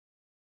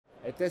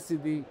At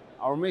SCD,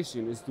 our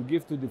mission is to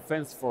give to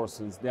defense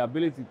forces the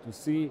ability to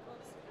see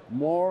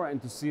more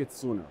and to see it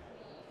sooner.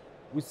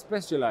 We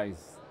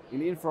specialize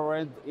in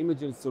infrared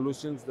imaging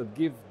solutions that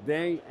give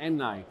day and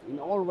night, in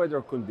all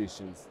weather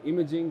conditions,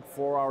 imaging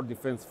for our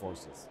defense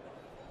forces.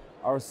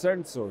 Our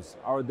sensors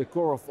are at the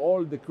core of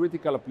all the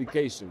critical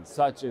applications,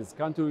 such as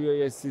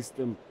counter-UAS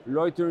system,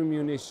 loitering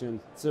munition,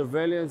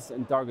 surveillance,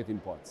 and targeting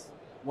pods.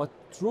 What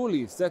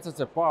truly sets us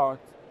apart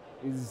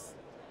is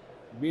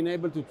being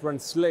able to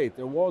translate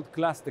a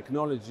world-class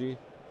technology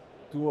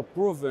to a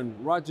proven,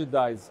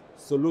 ruggedized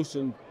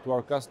solution to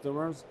our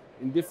customers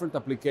in different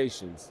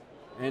applications,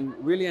 and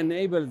really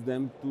enables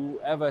them to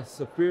have a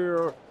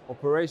superior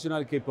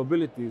operational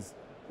capabilities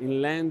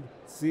in land,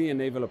 sea, and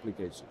naval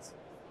applications.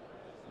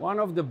 One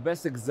of the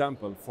best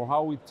examples for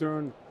how we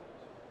turn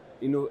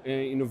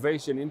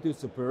innovation into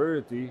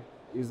superiority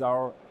is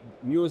our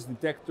newest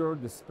detector,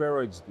 the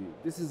Sparrow HD.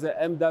 This is a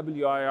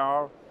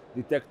MWIR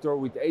detector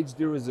with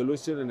HD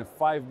resolution and a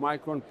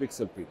 5-micron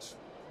pixel pitch,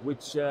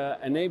 which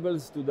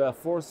enables to the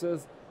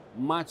forces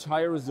much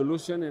higher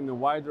resolution and a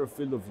wider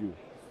field of view.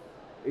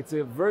 It's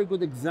a very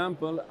good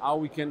example how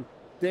we can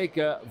take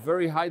a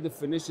very high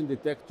definition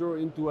detector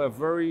into a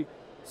very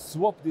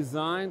swap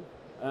design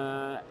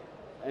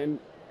and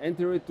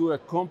enter it to a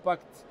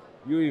compact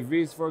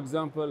UAVs, for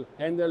example,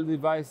 handheld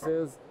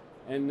devices,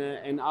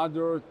 and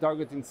other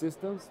targeting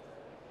systems.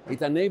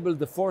 It enables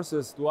the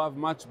forces to have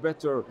much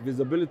better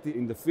visibility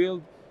in the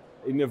field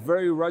in a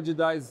very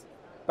ruggedized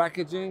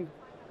packaging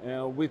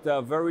with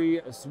a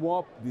very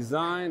swap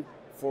design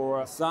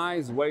for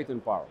size, weight,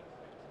 and power.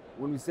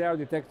 When we say our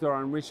detectors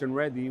are mission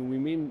ready, we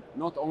mean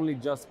not only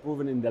just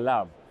proven in the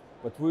lab,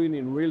 but proven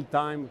in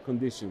real-time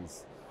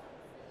conditions.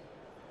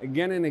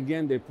 Again and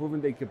again, they've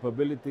proven their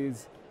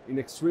capabilities in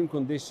extreme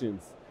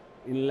conditions,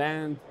 in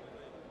land,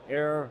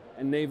 air,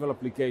 and naval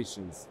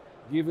applications,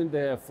 giving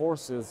the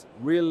forces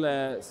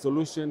real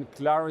solution,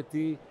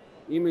 clarity,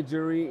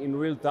 imagery in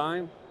real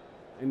time,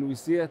 and we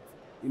see it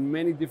in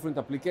many different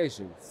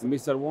applications: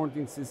 missile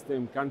warning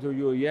system,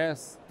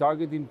 counter-UAS,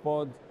 targeting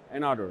pod,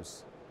 and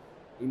others.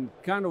 In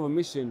kind of a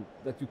mission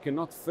that you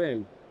cannot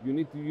fail, you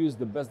need to use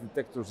the best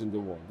detectors in the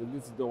world, and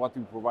this is what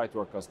we provide to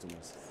our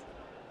customers.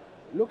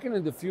 Looking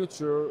at the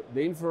future,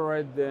 the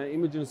infrared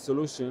imaging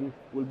solution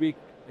will be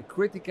a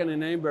critical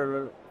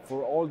enabler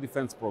for all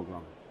defense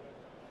programs.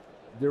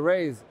 The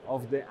rise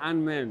of the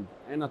unmanned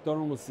and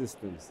autonomous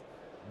systems,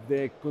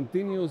 the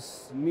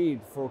continuous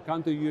need for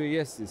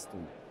counter-UAS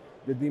system,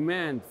 the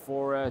demand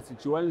for a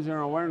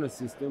situational awareness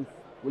system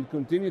will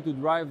continue to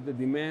drive the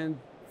demand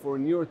for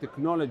newer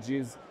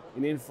technologies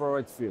in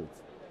infrared field.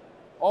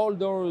 All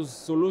those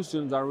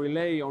solutions are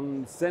rely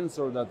on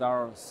sensors that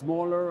are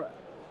smaller,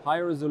 high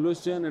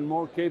resolution, and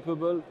more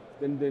capable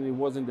than it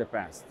was in the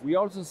past. We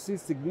also see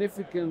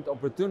significant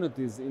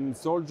opportunities in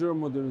soldier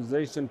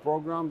modernization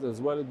programs as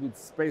well as with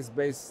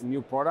space-based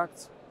new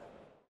products.